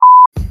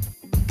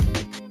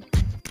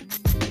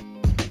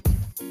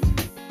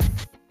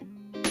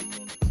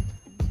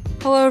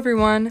Hello,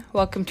 everyone.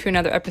 Welcome to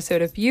another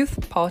episode of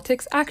Youth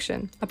Politics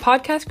Action, a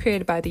podcast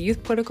created by the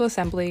Youth Political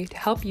Assembly to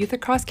help youth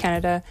across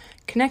Canada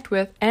connect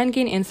with and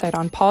gain insight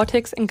on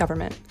politics and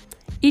government.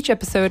 Each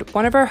episode,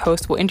 one of our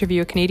hosts will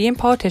interview a Canadian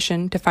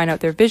politician to find out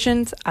their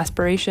visions,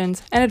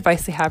 aspirations, and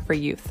advice they have for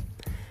youth.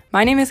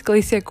 My name is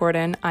Galicia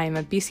Gordon. I am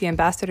a BC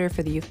ambassador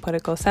for the Youth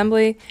Political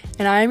Assembly,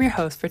 and I am your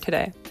host for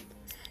today.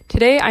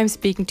 Today, I'm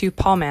speaking to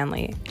Paul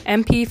Manley,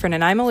 MP for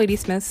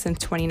Nanaimo-Ladysmith since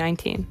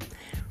 2019.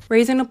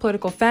 Raised in a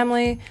political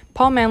family,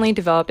 Paul Manley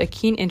developed a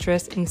keen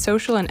interest in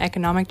social and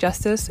economic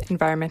justice,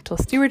 environmental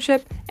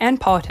stewardship, and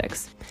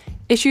politics,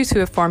 issues who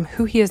have formed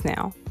who he is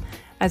now.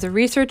 As a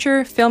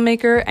researcher,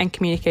 filmmaker, and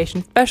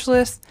communication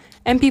specialist,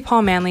 MP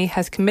Paul Manley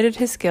has committed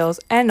his skills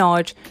and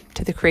knowledge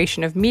to the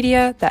creation of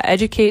media that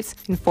educates,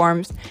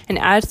 informs, and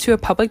adds to a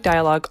public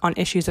dialogue on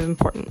issues of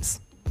importance.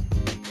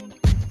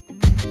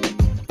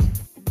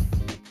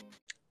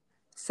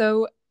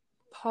 So,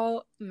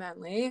 Paul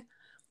Manley,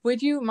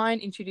 would you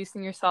mind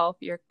introducing yourself,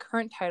 your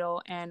current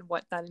title, and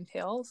what that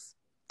entails?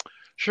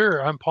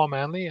 Sure, I'm Paul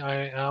Manley.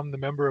 I am the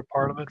Member of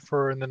Parliament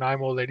for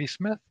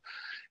Nanaimo-Ladysmith.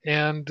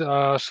 And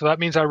so that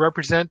means I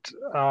represent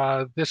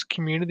this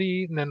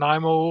community,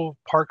 Nanaimo,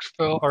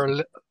 Parksville,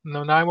 or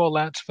Nanaimo,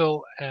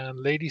 Lantzville, and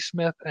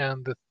Ladysmith,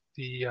 and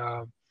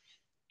the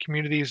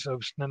communities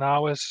of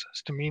Snanawas,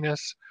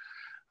 Staminas,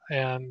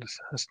 and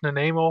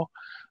Nanaimo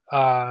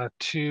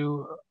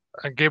to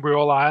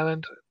Gabriel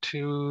Island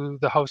to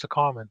the House of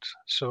Commons.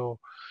 So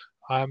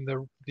I'm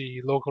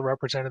the local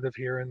representative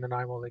here in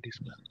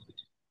Nanaimo-Ladysmith.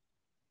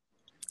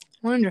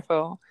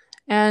 Wonderful.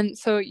 And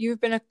so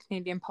you've been a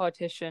Canadian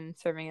politician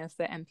serving as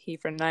the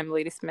MP for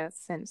Nanaimo-Ladysmith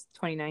since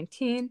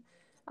 2019.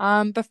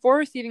 Before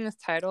receiving this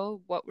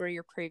title, what were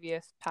your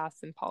previous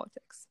paths in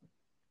politics?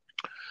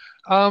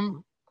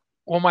 Well,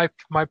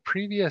 my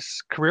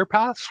previous career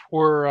paths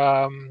were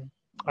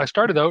I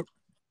started out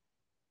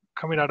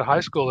coming out of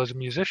high school as a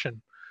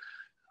musician.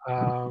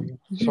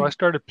 So I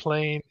started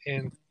playing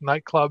in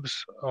nightclubs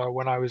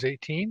when I was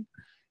 18,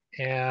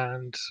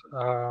 and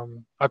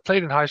I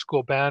played in high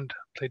school band,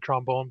 played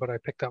trombone, but I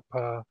picked up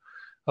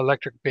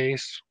electric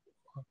bass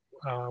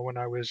when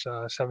I was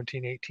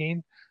 17,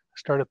 18.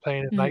 Started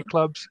playing in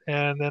nightclubs,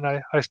 and then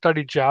I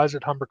studied jazz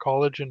at Humber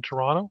College in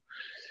Toronto,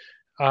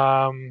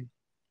 and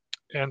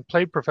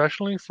played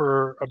professionally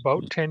for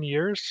about 10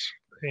 years,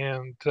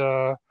 and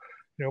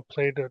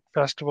played at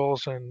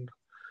festivals and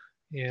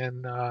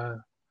in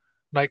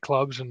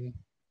nightclubs and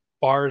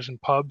bars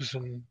and pubs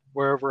and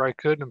wherever I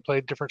could, and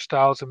played different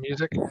styles of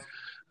music.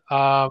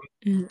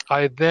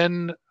 I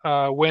then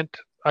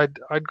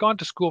I'd gone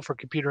to school for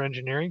computer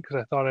engineering because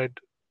I thought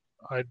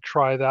I'd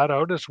try that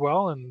out as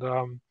well,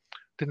 and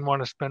didn't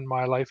want to spend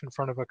my life in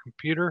front of a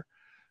computer.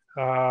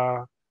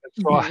 So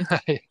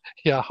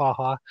yeah,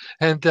 haha.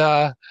 And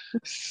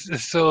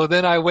so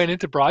then I went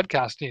into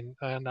broadcasting,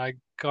 and I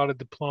got a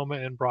diploma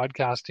in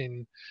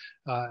broadcasting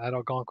at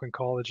Algonquin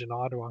College in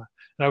Ottawa.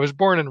 And I was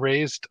born and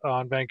raised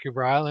on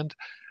Vancouver Island,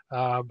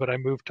 but I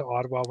moved to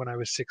Ottawa when I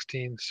was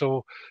 16.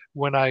 So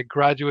when I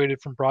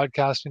graduated from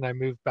broadcasting, I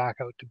moved back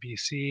out to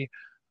BC.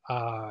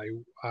 I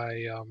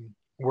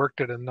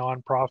worked at a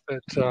nonprofit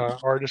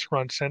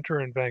artist-run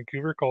center in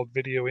Vancouver called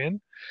Video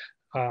In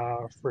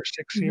for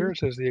 6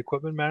 years as the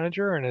equipment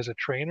manager and as a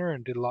trainer,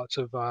 and did lots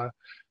of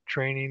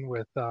training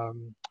with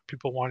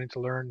people wanting to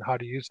learn how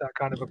to use that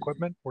kind of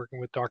equipment, working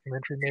with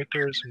documentary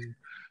makers and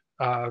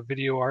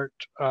video art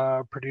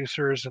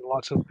producers and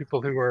lots of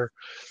people who are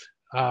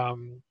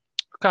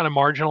kind of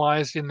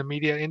marginalized in the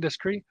media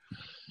industry.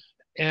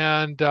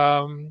 And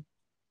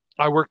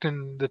I worked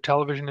in the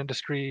television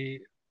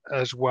industry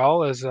as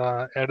well as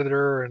an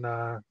editor and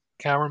a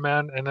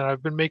cameraman. And then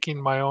I've been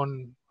making my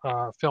own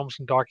films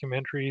and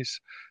documentaries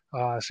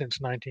since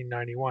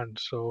 1991.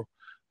 So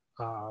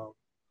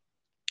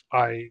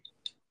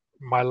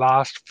my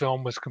last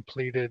film was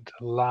completed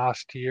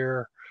last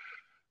year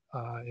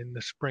in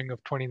the spring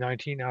of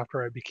 2019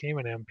 after I became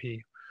an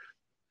MP.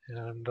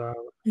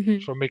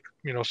 And so make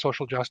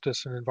social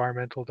justice and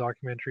environmental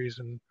documentaries.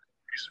 And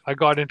I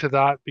got into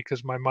that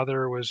because my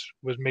mother was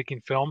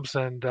making films,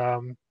 and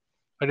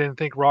I didn't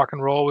think rock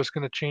and roll was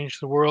going to change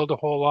the world a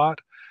whole lot,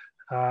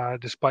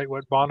 despite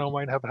what Bono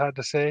might have had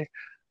to say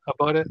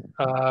about it.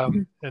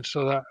 And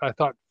so that I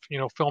thought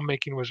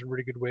filmmaking was a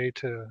really good way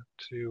to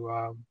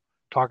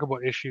talk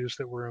about issues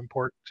that were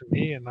important to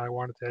me, and I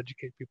wanted to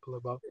educate people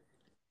about.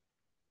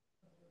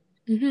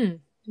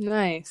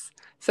 Nice.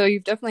 So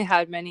you've definitely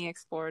had many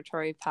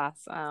exploratory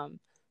paths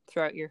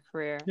throughout your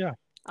career. Yeah.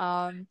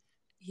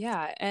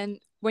 Yeah. And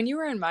when you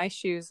were in my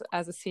shoes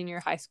as a senior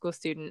high school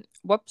student,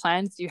 what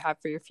plans do you have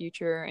for your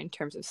future in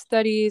terms of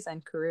studies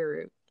and career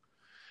route?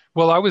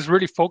 Well, I was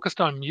really focused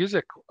on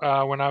music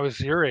when I was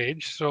your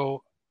age.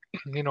 So,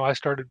 I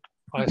started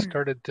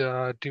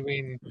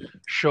doing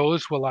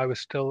shows while I was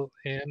still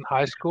in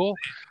high school,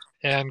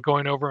 and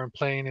going over and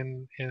playing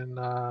in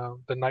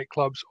the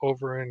nightclubs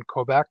over in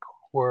Quebec,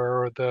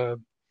 where the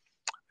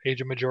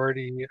age of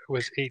majority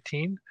was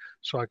 18,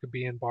 so I could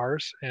be in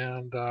bars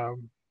and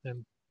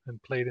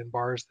played in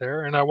bars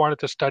there. And I wanted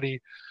to study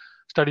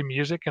study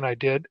music, and I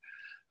did.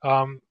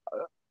 Um,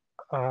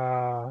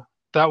 uh,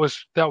 that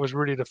was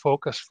really the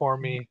focus for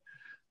me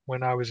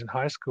when I was in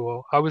high school.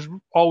 I was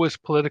always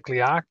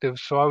politically active,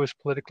 so I was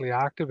politically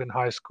active in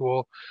high school.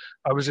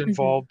 I was Mm-hmm.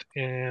 involved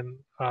in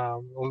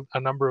a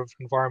number of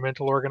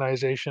environmental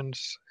organizations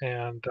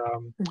and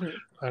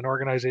Mm-hmm. an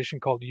organization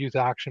called Youth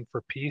Action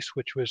for Peace,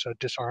 which was a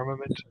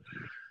disarmament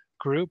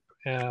group.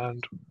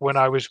 And when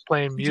I was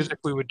playing music,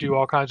 we would do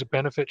all kinds of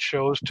benefit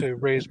shows to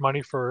raise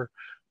money for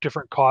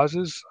different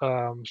causes,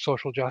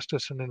 social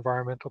justice and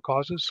environmental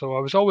causes. So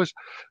I was always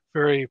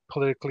very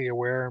politically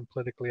aware and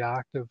politically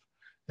active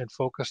and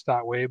focused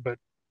that way, but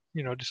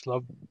just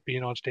love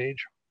being on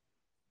stage.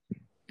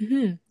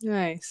 Mm-hmm.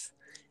 Nice.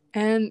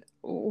 And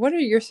what are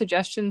your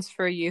suggestions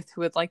for youth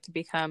who would like to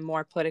become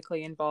more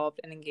politically involved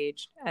and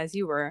engaged as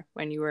you were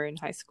when you were in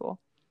high school?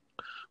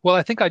 Well,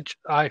 I think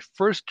I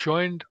first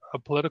joined a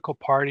political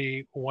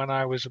party when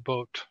I was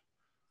about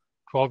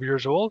 12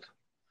 years old.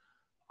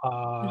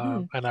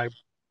 Mm-hmm. And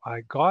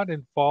I got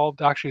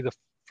involved. Actually, the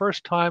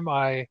first time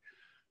I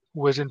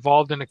was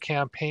involved in a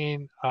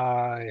campaign,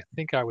 I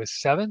think I was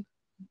 7,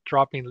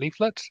 dropping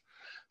leaflets.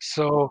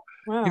 So,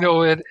 Wow.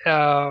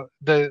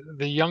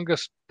 the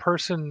youngest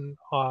person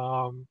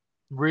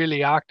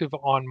really active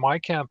on my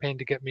campaign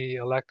to get me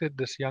elected,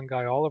 this young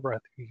guy Oliver, I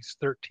think he's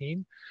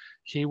 13.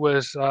 He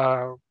was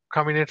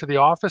coming into the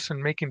office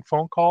and making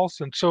phone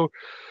calls, and so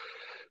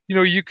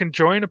you can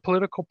join a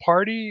political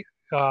party.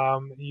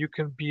 You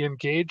can be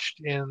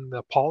engaged in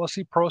the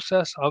policy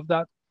process of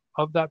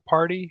that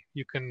party.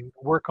 You can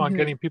work on Mm-hmm.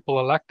 getting people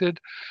elected.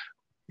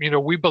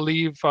 We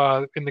believe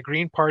in the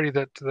Green Party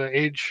that the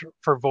age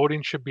for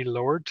voting should be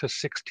lowered to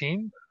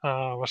 16,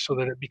 so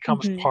that it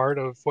becomes Mm-hmm. part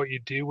of what you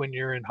do when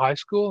you're in high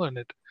school, and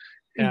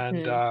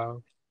Mm-hmm.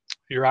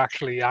 you're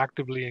actually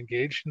actively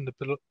engaged in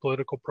the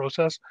political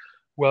process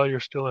while you're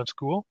still in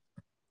school.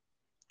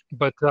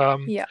 But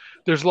Yeah.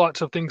 there's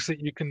lots of things that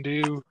you can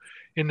do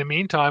in the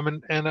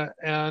meantime,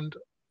 and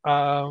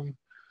um,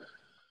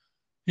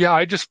 yeah,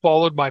 I just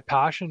followed my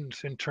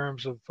passions in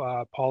terms of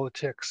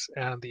politics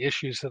and the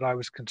issues that I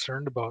was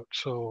concerned about.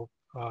 So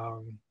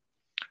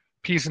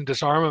peace and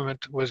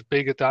disarmament was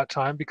big at that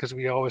time because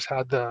we always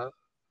had the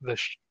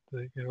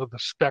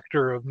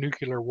specter of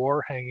nuclear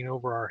war hanging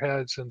over our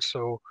heads, and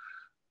so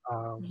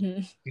um,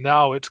 Mm-hmm.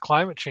 now it's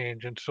climate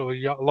change, and so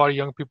a lot of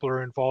young people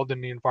are involved in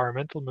the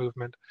environmental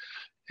movement.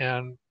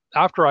 And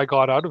after I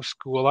got out of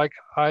school,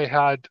 I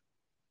had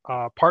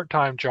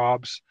part-time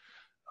jobs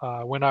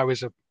when I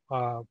was a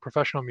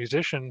professional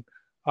musician.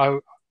 I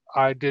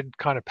I did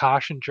kind of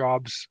passion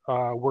jobs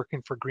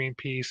working for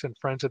Greenpeace and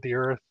Friends of the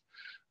Earth,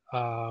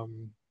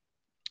 um,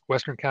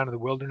 Western Canada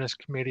Wilderness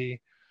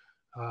Committee.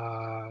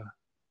 Uh,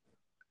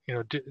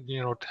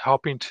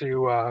 helping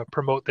to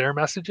promote their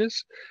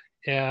messages.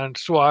 And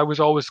so I was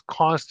always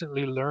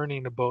constantly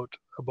learning about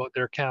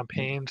their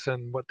campaigns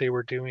and what they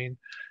were doing,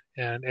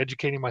 and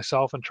educating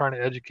myself and trying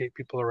to educate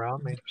people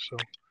around me. So.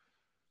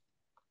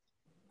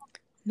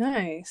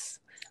 Nice.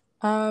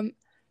 Um,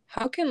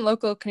 how can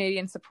local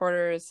Canadian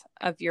supporters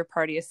of your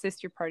party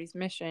assist your party's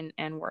mission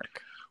and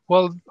work?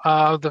 Well,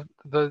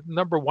 the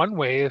number one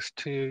way is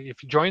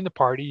if you join the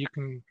party, you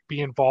can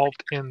be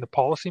involved in the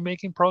policy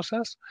making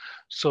process.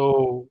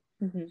 So,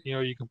 Mm-hmm.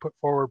 you can put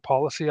forward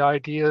policy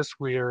ideas.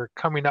 We are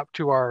coming up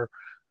to our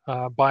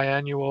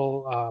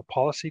biannual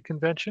policy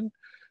convention.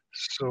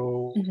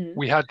 So Mm-hmm.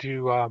 we had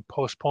to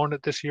postpone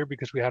it this year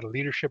because we had a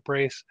leadership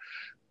race.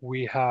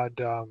 We had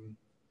um,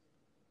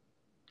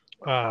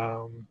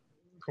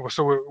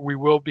 so we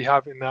will be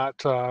having that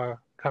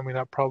coming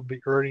up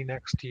probably early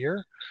next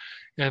year.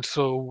 And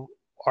so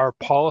our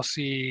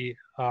policy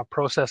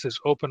process is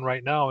open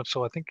right now. And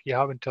so I think you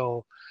have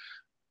until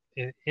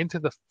into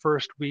the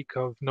first week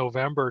of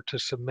November to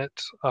submit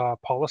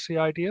policy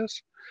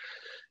ideas.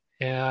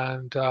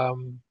 And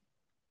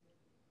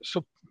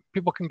so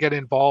people can get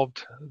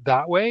involved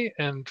that way.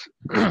 And,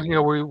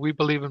 we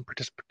believe in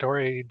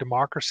participatory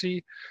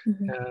democracy.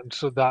 Mm-hmm. And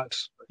so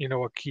that's,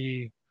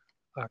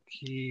 a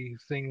key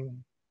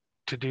thing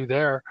to do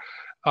there.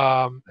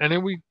 And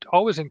then we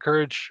always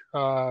encourage,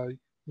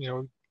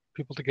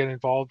 people to get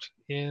involved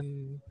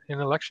in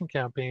election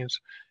campaigns,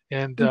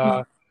 and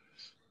Mm-hmm.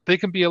 they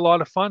can be a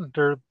lot of fun.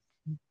 They're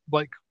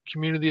like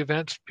community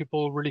events.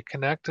 People really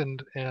connect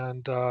and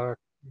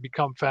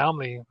become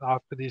family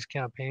after these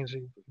campaigns.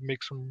 You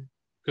make some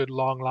good,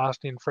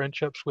 long-lasting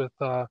friendships with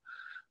the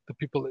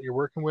people that you're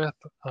working with.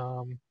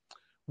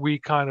 We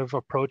kind of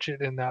approach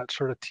it in that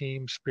sort of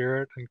team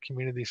spirit and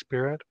community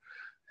spirit,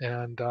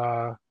 and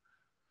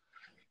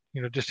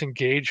just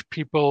engage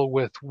people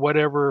with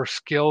whatever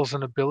skills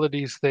and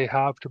abilities they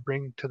have to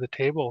bring to the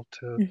table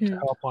to Mm-hmm.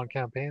 help on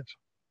campaigns.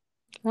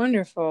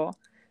 Wonderful.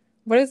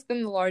 What has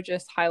been the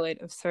largest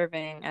highlight of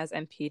serving as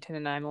MP to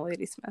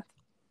Nanaimo-Ladysmith?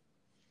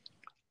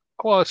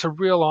 Well, it's a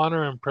real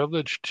honor and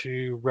privilege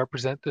to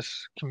represent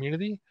this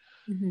community.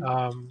 Mm-hmm.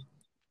 Um,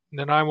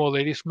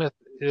 Nanaimo-Ladysmith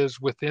is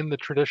within the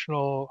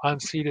traditional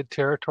unceded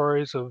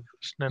territories of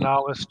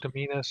Snanawas,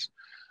 Dominis,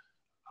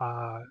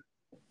 uh,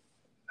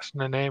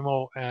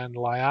 Nanaimo, and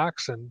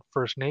Liaxin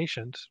First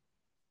Nations.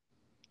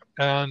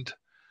 And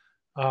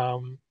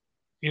um,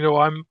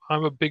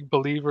 I'm a big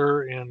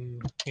believer in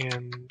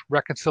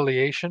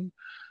reconciliation.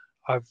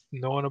 I've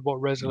known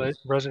about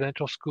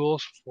residential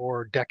schools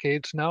for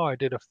decades now. I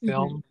did a Mm-hmm.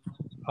 film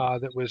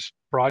that was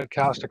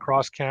broadcast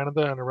across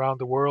Canada and around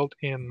the world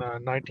in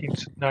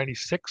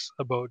 1996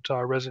 about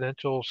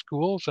residential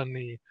schools, and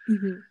the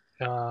Mm-hmm.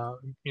 uh,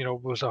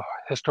 was a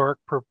historic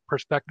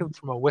perspective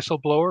from a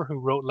whistleblower who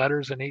wrote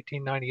letters in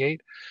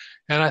 1898.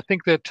 And I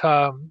think that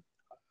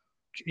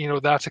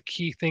that's a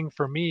key thing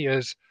for me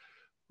is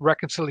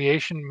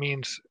reconciliation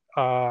means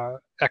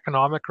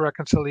economic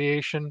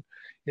reconciliation.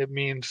 It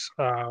means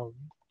um,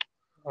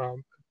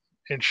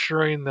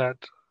 ensuring that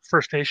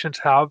First Nations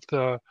have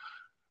the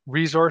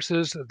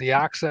resources, the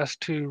access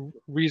to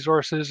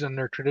resources in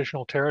their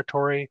traditional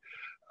territory,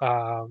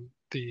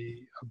 the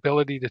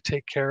ability to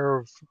take care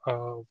of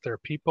their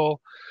people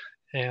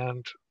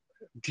and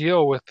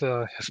deal with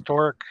the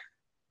historic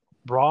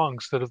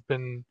wrongs that have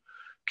been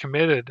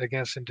committed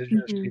against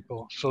Indigenous Mm-hmm.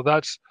 people. So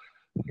that's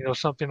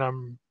something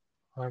I'm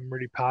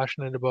really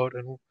passionate about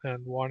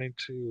and wanting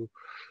to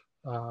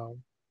uh,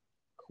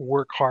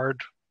 work hard,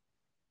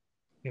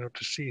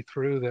 to see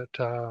through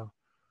that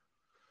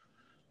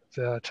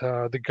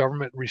the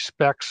government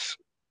respects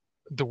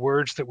the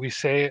words that we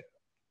say,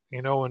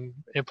 and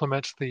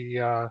implements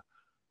the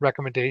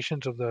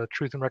recommendations of the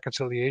Truth and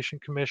Reconciliation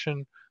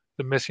Commission,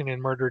 the Missing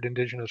and Murdered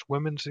Indigenous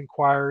Women's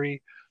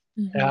Inquiry,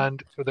 Mm-hmm.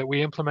 and that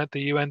we implement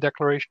the UN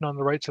Declaration on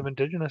the Rights of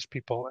Indigenous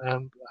People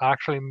and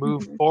actually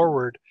move Mm-hmm.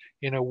 forward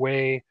in a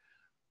way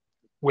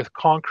with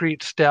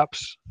concrete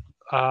steps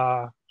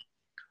uh,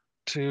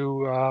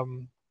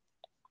 to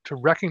to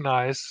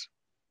recognize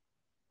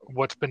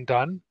what's been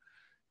done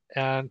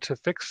and to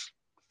fix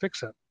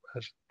it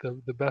as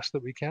the best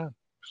that we can.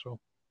 So,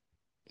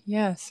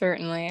 Yeah,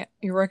 certainly.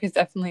 Your work is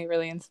definitely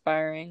really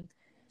inspiring.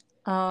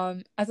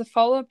 As a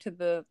follow-up to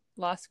the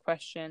last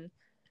question,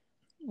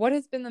 what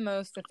has been the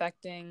most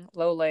affecting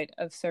lowlight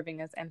of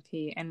serving as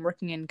MP and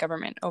working in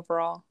government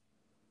overall?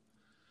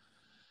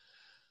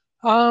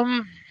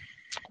 um,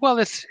 well,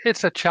 it's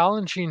a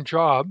challenging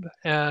job,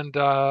 and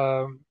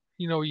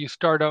you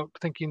start out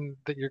thinking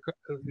that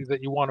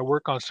you want to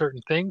work on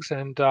certain things,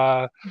 and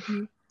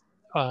Mm-hmm.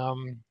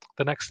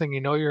 the next thing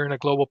you know, you're in a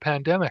global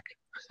pandemic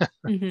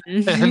and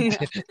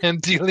Mm-hmm.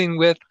 and dealing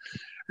with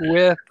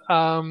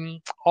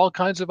all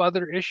kinds of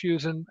other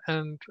issues and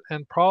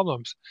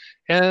problems,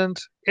 and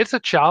it's a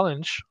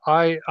challenge.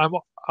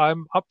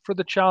 I'm up for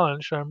the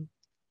challenge. I'm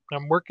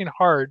working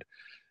hard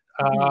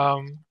Mm-hmm.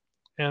 um,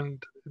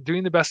 and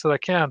doing the best that I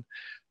can.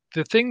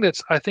 The thing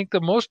that's I think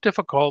the most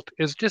difficult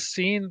is just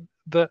seeing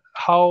the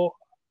how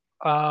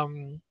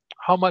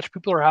much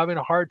people are having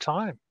a hard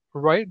time,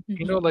 right?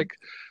 Mm-hmm. Like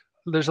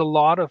there's a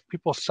lot of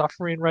people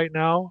suffering right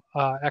now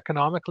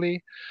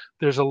economically.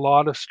 There's a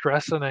lot of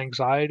stress and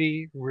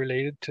anxiety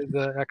related to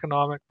the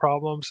economic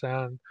problems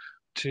and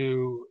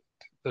to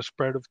the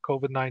spread of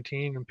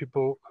COVID-19 and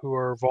people who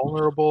are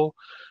vulnerable,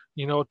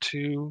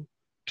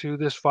 to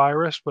this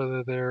virus,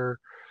 whether they're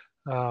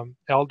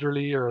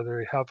elderly or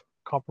they have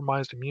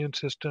compromised immune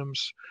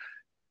systems.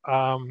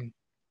 Um,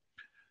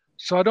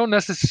 so I don't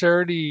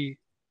necessarily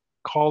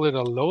call it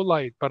a low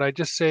light, but I would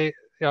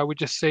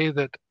just say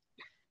that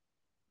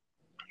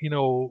you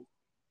know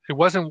it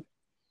wasn't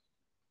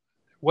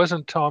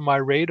on my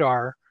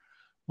radar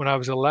when I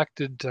was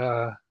elected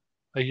a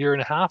year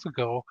and a half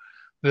ago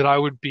that I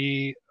would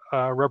be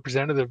a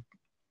representative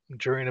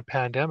during a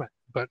pandemic.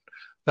 But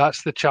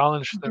that's the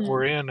challenge that Mm-hmm.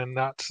 we're in, and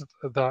that's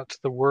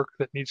the work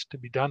that needs to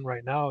be done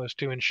right now is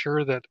to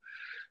ensure that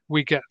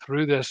we get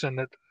through this and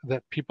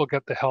that people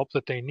get the help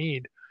that they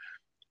need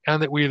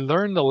and that we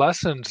learn the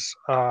lessons.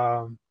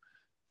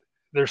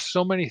 There's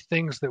so many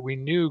things that we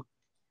knew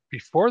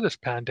before this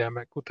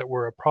pandemic that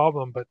were a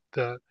problem, but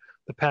the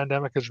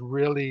pandemic has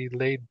really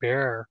laid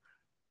bare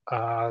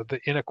the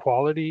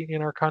inequality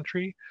in our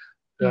country,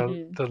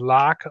 Mm-hmm. the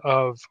lack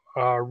of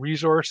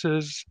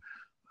resources,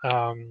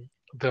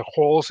 the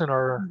holes in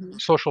our Mm-hmm.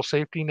 social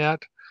safety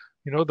net,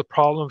 the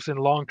problems in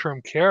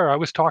long-term care. I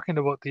was talking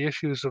about the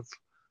issues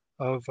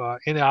of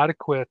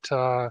inadequate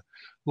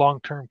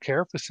long-term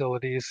care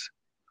facilities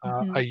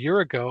Mm-hmm. a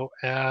year ago,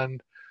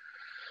 and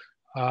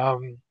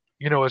um,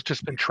 it's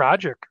just been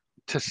tragic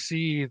to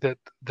see that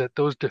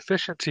those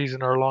deficiencies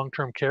in our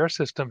long-term care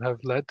system have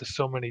led to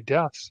so many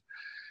deaths,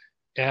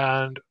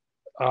 and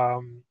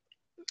um,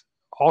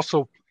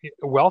 also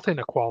wealth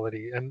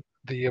inequality and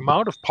the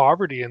amount of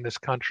poverty in this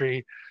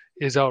country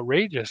is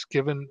outrageous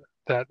given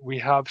that we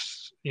have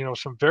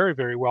some very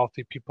very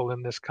wealthy people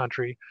in this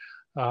country,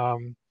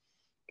 um,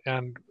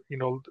 and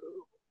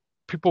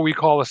people we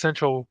call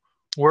essential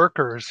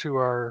workers who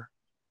are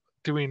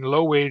doing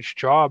low wage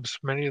jobs,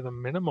 many of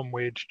them minimum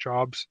wage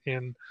jobs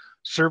in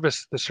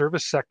the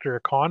service sector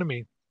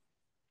economy,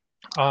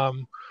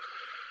 um,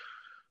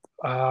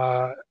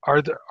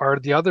 are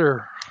the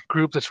other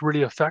group that's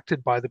really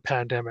affected by the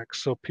pandemic.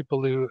 So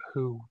people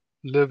who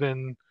live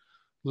in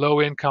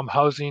low income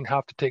housing,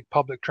 have to take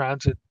public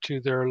transit to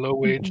their low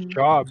wage Mm-hmm.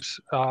 jobs,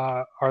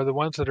 are the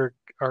ones that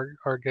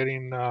are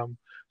getting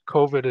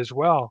COVID as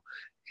well.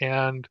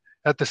 And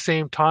at the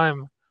same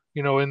time,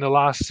 in the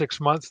last 6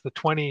 months, the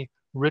 20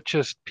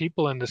 richest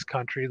people in this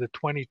country, the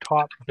 20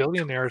 top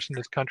billionaires in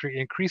this country,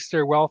 increased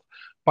their wealth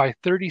by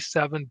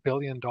 $37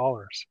 billion,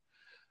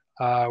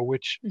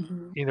 which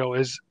Mm-hmm.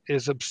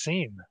 is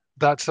obscene.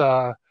 That's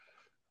the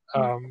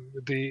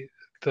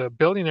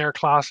billionaire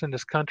class in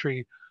this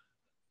country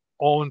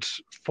owns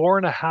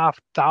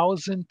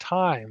 4,500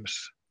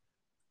 times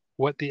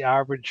what the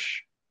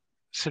average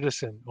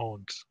citizen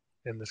owns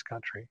in this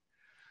country.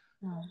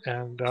 Oh.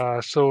 And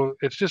so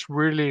it's just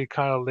really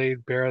kind of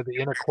laid bare the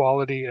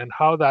inequality and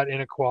how that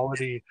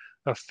inequality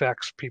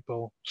affects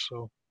people.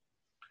 So,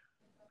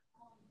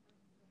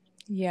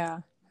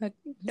 Yeah,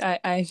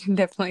 I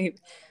definitely,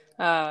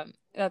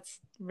 that's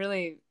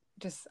really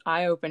just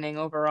eye-opening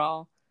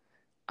overall.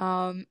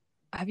 Um,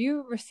 have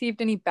you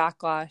received any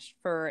backlash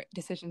for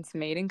decisions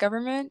made in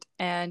government?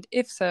 And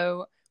if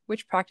so,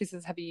 which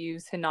practices have you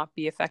used to not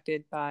be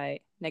affected by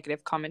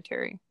negative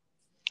commentary?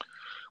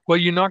 well,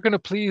 you're not going to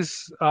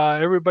please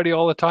everybody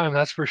all the time,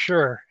 that's for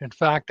sure. In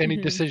fact, any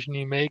Mm-hmm. decision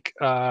you make,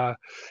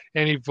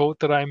 any vote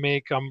that I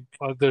make,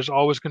 there's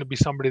always going to be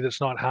somebody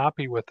that's not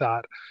happy with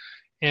that.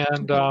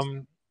 And Mm-hmm.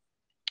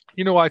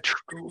 you know, I tr-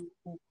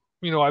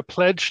 I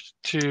pledged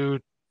to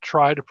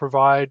try to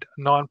provide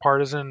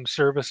nonpartisan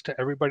service to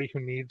everybody who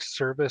needs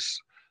service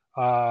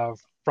uh,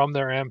 from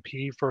their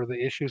MP for the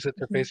issues that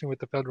they're Mm-hmm. facing with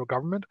the federal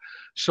government.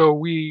 So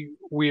we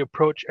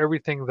approach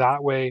everything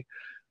that way.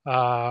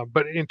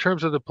 But in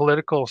terms of the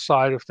political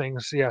side of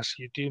things, yes,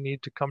 you do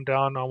need to come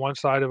down on one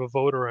side of a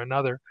vote or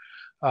another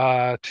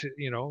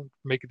to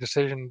make a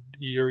decision.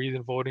 You're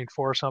either voting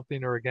for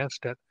something or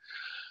against it,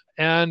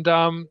 and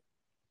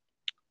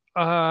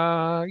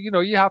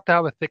you have to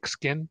have a thick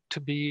skin to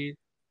be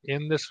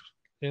in this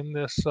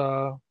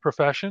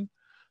profession.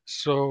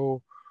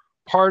 So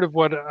part of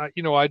what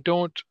I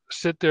don't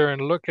sit there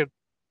and look at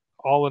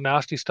all the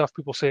nasty stuff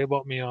people say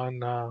about me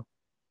on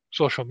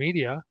social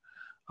media,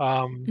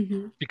 um,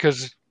 Mm-hmm.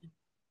 because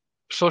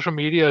social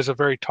media is a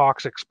very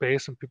toxic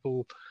space, and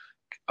people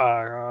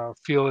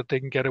feel that they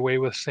can get away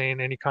with saying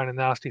any kind of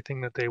nasty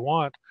thing that they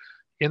want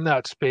in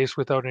that space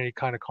without any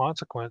kind of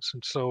consequence.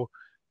 And so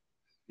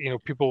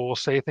people will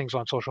say things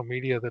on social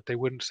media that they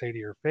wouldn't say to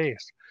your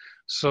face.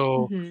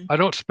 So Mm-hmm. I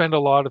don't spend a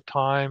lot of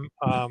time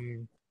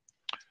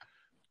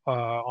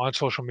on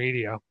social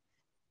media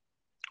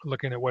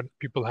looking at what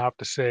people have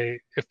to say.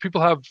 If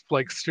people have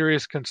like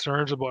serious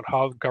concerns about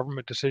how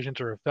government decisions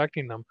are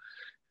affecting them,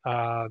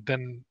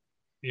 then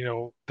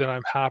then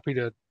I'm happy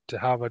to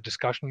have a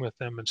discussion with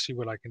them and see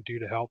what I can do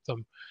to help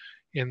them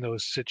in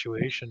those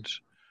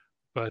situations.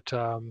 But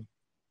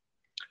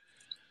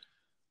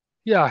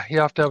yeah, you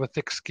have to have a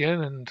thick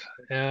skin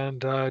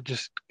and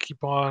just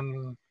keep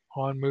on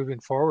moving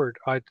forward.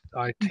 I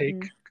take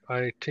Mm-hmm.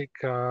 I take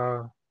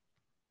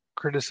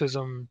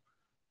criticism,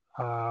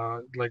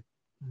 like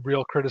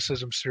real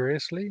criticism,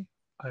 seriously,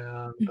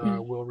 and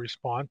Mm-hmm. will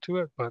respond to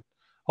it. But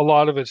a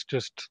lot of it's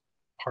just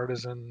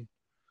partisan,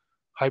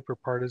 hyper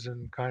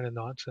partisan kind of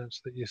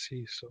nonsense that you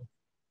see. So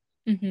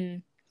Mm-hmm.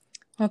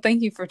 Well,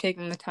 thank you for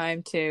taking the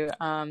time to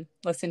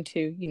listen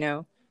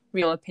to,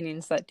 real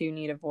opinions that do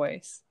need a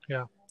voice.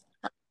 yeah.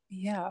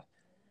 Yeah.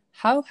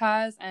 How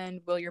has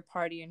and will your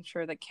party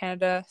ensure that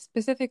Canada,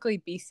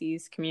 specifically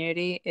BC's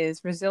community,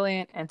 is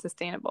resilient and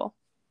sustainable?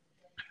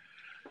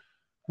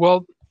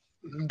 Well,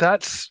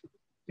 that's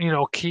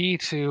key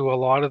to a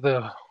lot of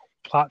the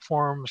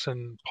platforms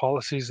and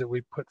policies that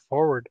we put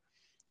forward.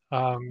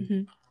 Um,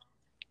 Mm-hmm.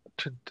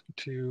 to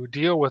to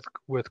deal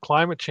with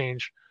climate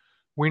change,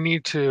 we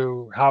need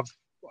to have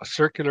a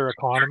circular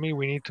economy.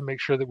 We need to make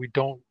sure that we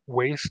don't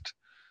waste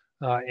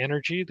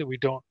energy, that we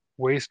don't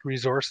waste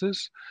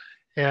resources,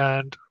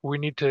 and we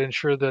need to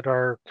ensure that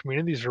our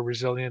communities are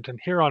resilient. And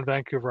here on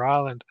Vancouver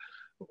Island,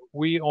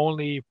 we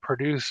only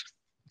produce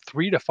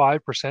 3 to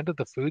 5% of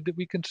the food that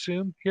we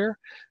consume here,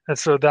 and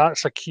so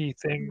that's a key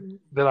thing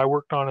that I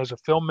worked on as a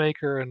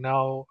filmmaker and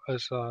now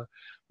as a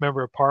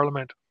member of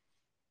parliament,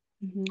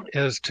 Mm-hmm.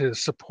 is to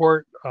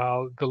support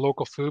the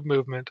local food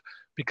movement,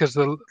 because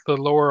the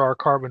lower our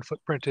carbon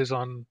footprint is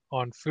on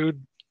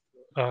food,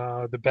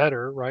 the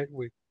better, right?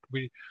 We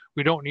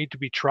we don't need to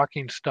be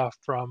trucking stuff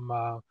from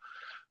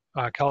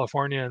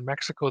California and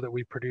Mexico that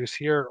we produce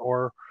here,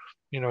 or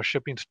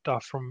shipping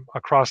stuff from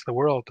across the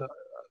world.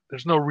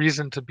 There's no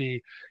reason to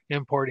be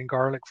importing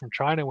garlic from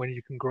China when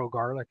you can grow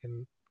garlic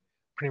in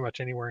pretty much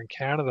anywhere in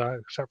Canada,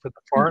 except for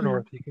the far Mm-hmm.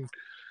 north. You can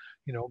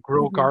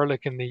grow Mm-hmm.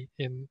 garlic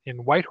in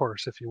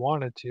Whitehorse if you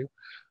wanted to.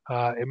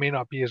 It may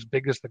not be as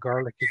big as the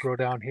garlic you grow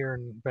down here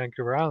in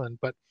Vancouver Island,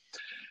 but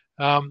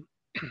um,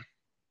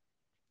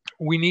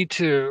 we need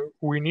to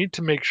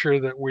make sure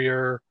that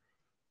we're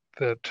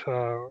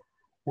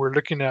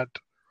looking at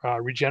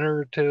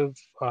regenerative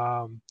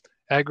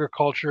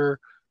agriculture,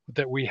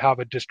 that we have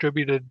a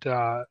distributed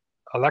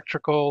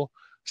electrical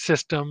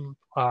system,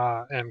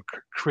 and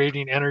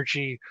creating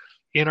energy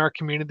in our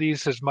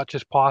communities as much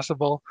as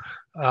possible,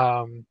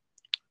 um,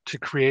 to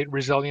create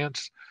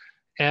resilience,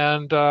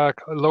 and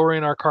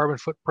lowering our carbon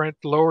footprint,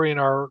 lowering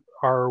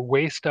our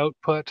waste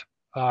output,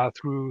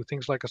 through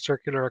things like a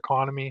circular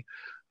economy,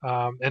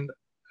 and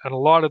a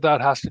lot of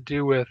that has to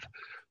do with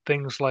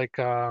things like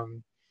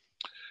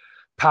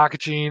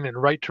packaging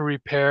and right to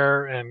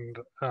repair and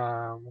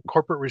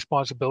corporate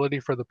responsibility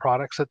for the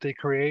products that they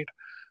create.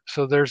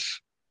 So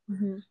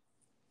Mm-hmm.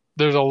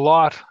 there's a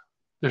lot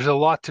there's a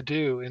lot to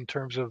do in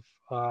terms of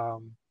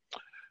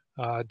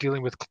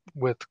dealing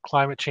with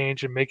climate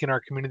change and making our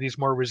communities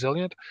more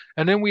resilient.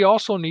 And then we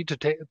also need to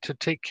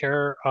take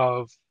care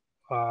of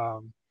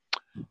um,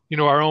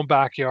 our own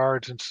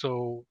backyards. And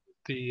so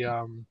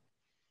the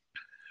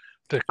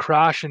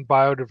crash in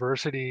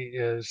biodiversity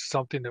is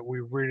something that we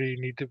really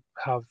need to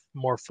have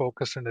more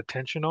focus and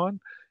attention on.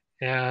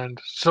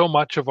 And so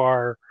much of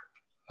our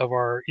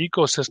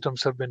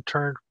ecosystems have been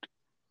turned,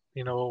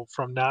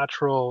 from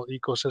natural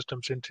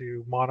ecosystems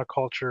into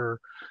monoculture,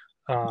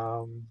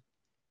 um,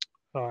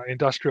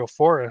 industrial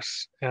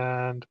forests,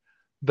 and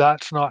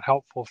that's not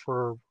helpful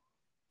for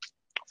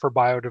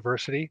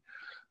biodiversity.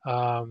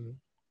 Um,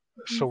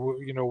 so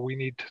we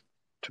need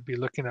to be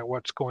looking at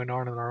what's going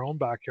on in our own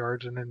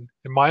backyards. And in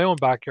my own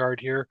backyard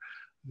here,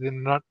 the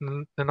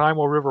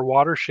Nanaimo River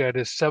watershed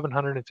is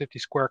 750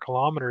 square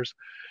kilometers.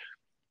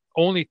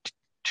 Only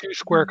 2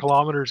 square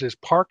kilometers is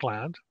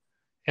parkland,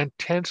 and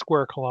 10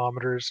 square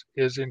kilometers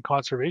is in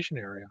conservation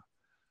area.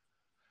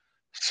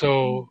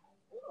 So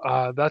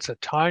that's a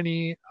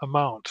tiny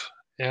amount,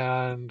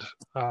 and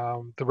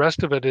the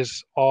rest of it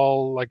is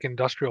all like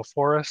industrial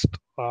forest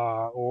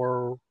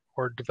or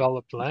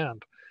developed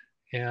land.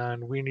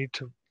 And we need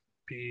to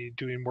be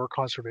doing more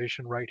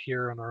conservation right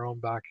here in our own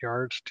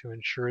backyards to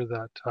ensure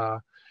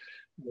that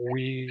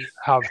we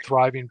have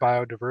thriving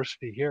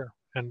biodiversity here.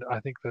 And I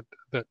think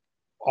that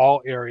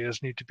all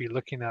areas need to be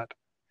looking at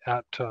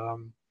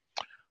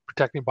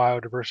protecting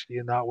biodiversity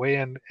in that way.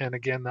 And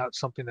again, that's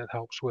something that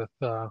helps with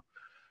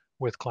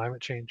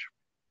climate change.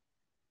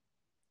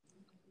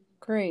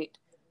 Great.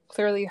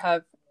 Clearly, you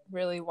have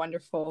really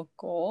wonderful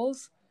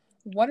goals.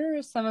 What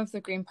are some of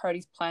the Green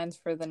Party's plans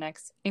for the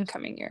next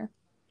incoming year?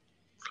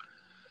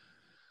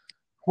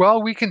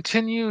 Well, we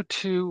continue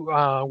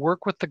to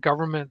work with the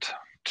government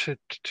to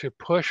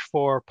push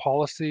for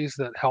policies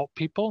that help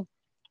people.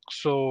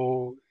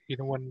 So,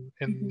 when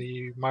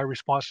in my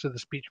response to the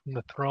speech from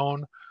the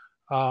throne,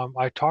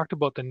 I talked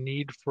about the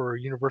need for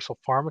universal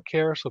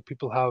pharmacare, so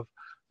people have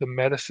the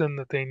medicine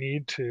that they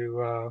need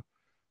to,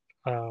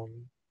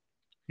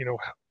 you know,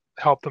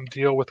 help them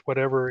deal with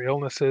whatever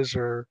illnesses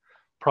or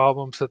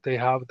problems that they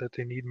have that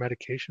they need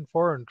medication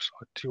for. And so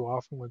too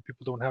often, when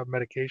people don't have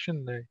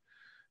medication,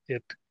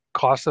 it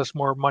costs us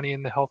more money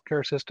in the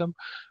healthcare system.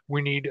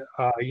 We need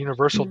a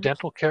universal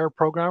dental care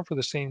program for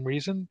the same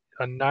reason.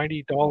 A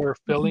 $90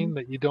 filling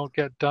that you don't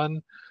get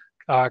done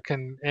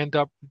can end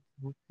up,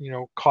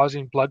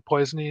 causing blood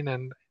poisoning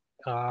and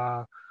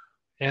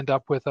end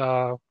up with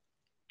a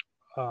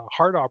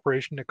heart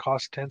operation that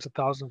costs tens of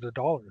thousands of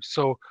dollars.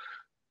 So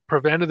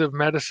preventative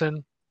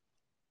medicine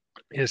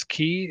is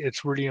key.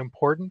 It's really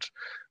important.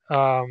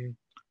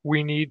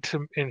 We need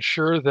to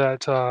ensure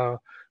that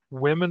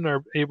women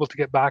are able to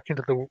get back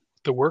into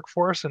the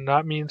workforce, and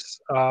that means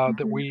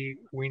that we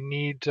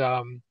need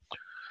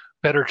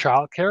better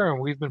childcare, and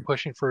we've been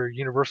pushing for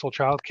universal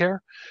childcare.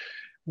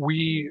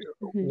 We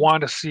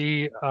want to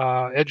see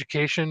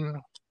education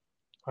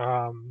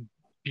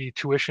be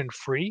tuition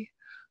free.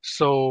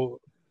 So,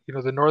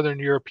 the Northern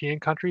European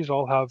countries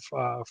all have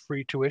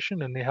free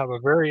tuition, and they have a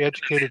very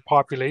educated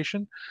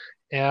population,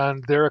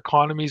 and their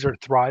economies are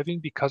thriving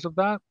because of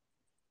that.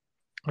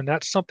 And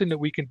that's something that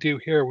we can do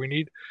here. We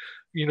need,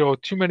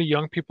 too many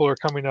young people are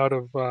coming out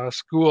of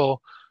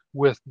school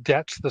with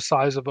debts the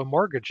size of a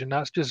mortgage, and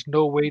that's just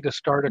no way to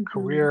start a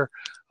career,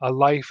 a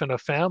life, and a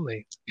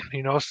family.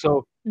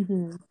 So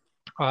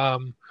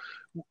um,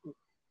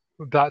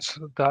 that's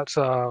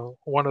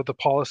one of the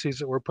policies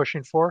that we're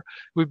pushing for.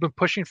 We've been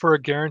pushing for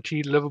a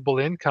guaranteed livable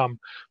income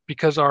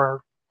because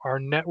our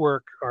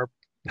network, our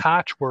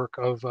patchwork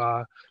of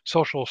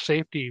social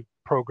safety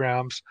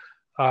programs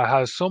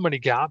has so many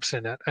gaps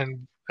in it,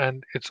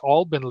 and it's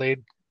all been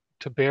laid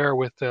to bear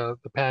with the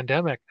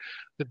pandemic,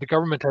 that the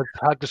government has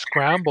had to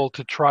scramble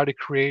to try to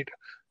create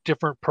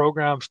different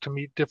programs to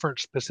meet different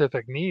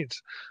specific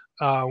needs.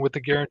 With the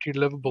guaranteed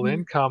livable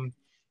income,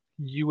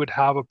 you would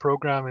have a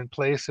program in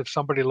place if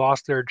somebody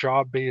lost their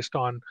job based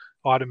on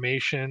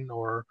automation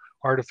or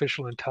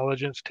artificial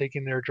intelligence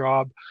taking their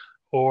job,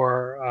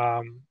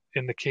 or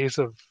in the case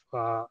of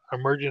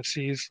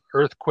emergencies,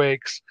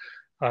 earthquakes,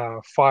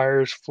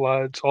 fires,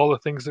 floods, all the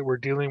things that we're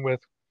dealing with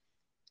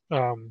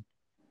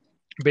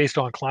based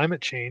on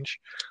climate change.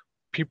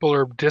 People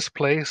are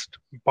displaced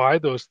by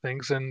those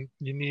things, and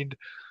you need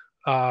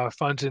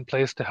funds in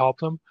place to help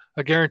them.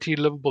 A guaranteed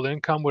livable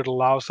income would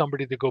allow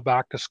somebody to go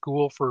back to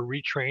school for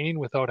retraining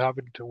without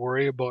having to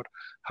worry about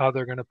how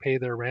they're going to pay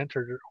their rent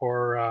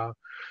or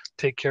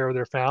take care of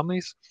their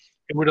families.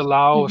 It would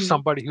allow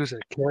somebody who's a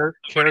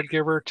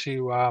caregiver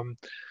to,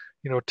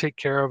 take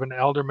care of an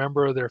elder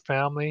member of their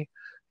family,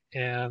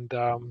 and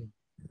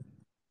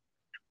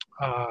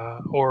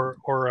or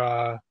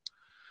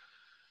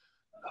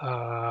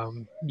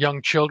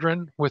young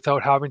children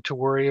without having to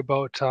worry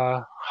about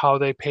how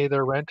they pay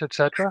their rent,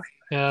 etc.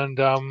 And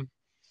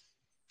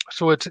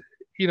so it's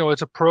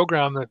a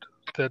program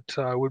that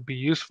would be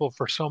useful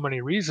for so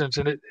many reasons,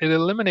 and it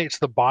eliminates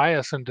the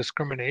bias and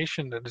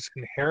discrimination that is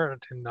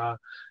inherent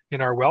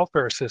in our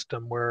welfare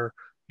system, where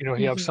you have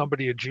Mm-hmm.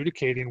 somebody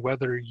adjudicating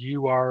whether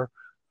you are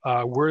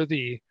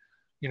worthy,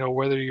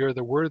 whether you're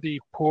the worthy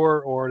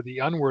poor or the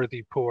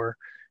unworthy poor,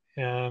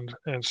 and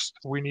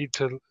we need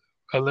to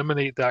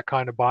eliminate that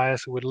kind of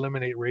bias. It would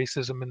eliminate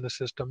racism in the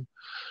system,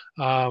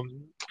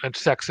 and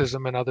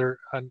sexism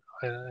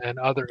and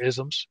other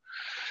isms.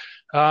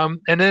 And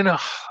then the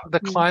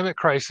Yeah. climate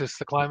crisis,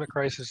 the climate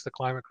crisis, the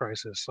climate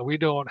crisis. So we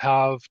don't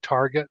have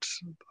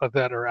targets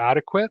that are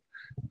adequate.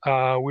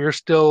 We're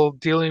still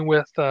dealing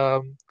with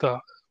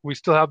we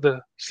still have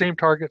the same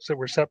targets that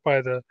were set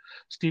by the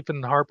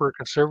Stephen Harper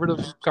conservative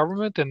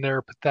government, and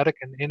they're pathetic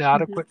and Mm-hmm.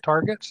 inadequate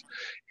targets.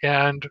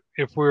 And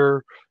if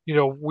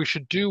we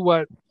should do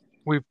what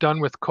we've done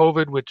with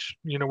COVID, which,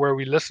 where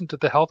we listen to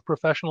the health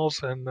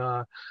professionals and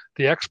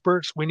the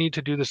experts. We need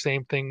to do the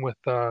same thing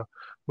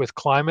with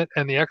climate.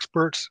 And the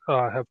experts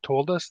have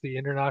told us, the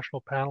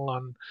International Panel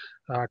on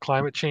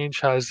Climate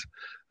Change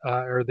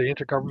or the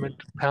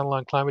Intergovernment Panel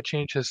on Climate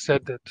Change has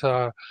said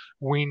that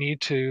we need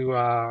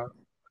to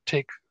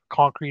take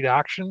concrete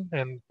action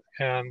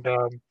and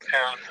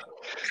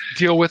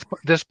deal with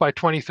this by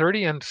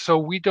 2030. And so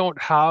we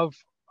don't have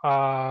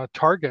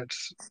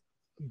targets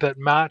that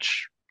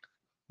match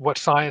what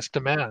science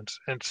demands.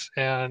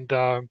 And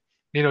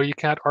you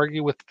can't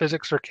argue with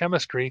physics or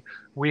chemistry.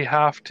 We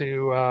have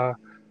to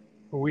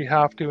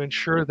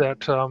ensure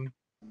that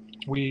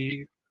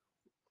we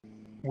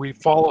we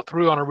follow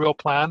through on a real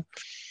plan,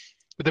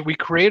 that we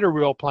create a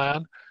real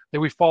plan, that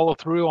we follow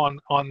through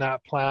on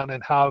that plan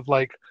and have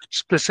like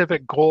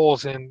specific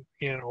goals in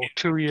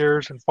 2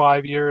 years and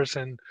 5 years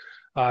and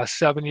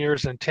 7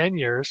 years and 10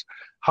 years,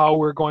 how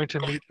we're going to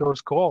meet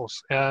those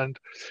goals. And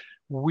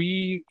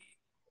we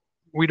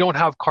we don't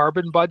have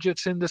carbon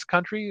budgets in this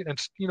country. And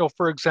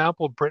for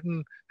example,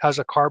 Britain has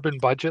a carbon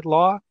budget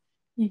law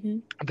Mm-hmm.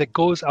 that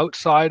goes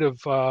outside of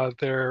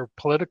their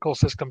political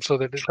system, so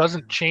that it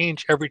doesn't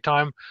change every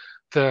time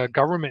the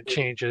government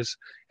changes.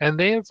 And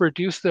they have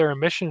reduced their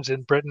emissions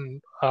in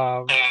Britain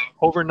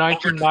over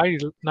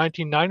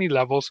 1990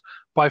 levels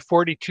by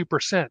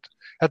 42%.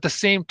 At the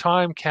same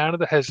time,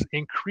 Canada has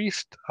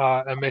increased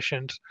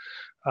emissions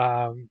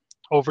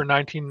over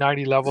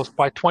 1990 levels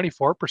by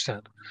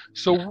 24%.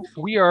 So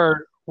we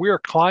are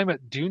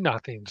climate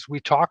do-nothings. We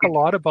talk a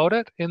lot about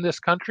it in this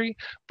country,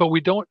 but we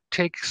don't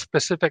take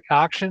specific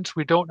actions.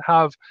 We don't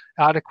have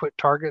adequate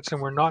targets, and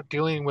we're not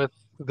dealing with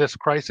this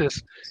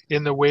crisis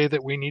in the way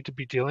that we need to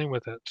be dealing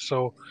with it.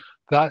 So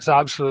that's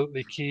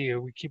absolutely key.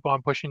 We keep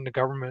on pushing the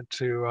government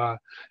to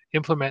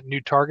implement new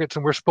targets,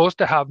 and we're supposed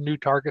to have new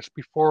targets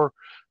before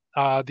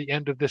the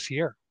end of this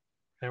year,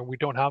 and we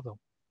don't have them.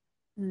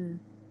 Mm.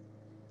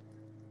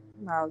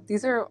 Wow,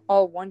 these are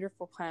all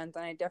wonderful plans,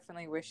 and I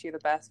definitely wish you the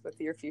best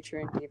with your future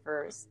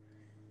endeavors.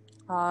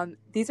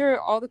 These are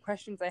all the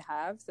questions I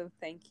have, so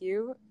thank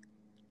you.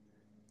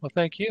 Well,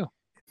 thank you.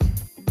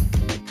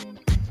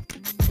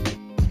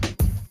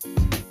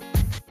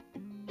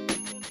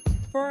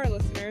 For our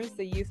listeners,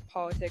 the Youth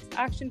Politics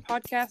Action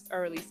podcasts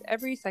are released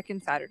every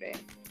second Saturday.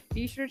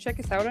 Be sure to check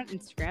us out on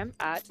Instagram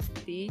at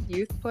the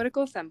Youth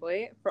Political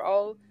Assembly for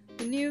all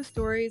the news,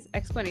 stories,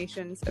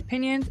 explanations,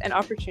 opinions, and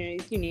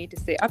opportunities you need to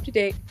stay up to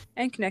date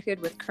and connected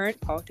with current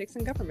politics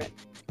and government.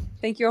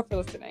 Thank you all for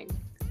listening.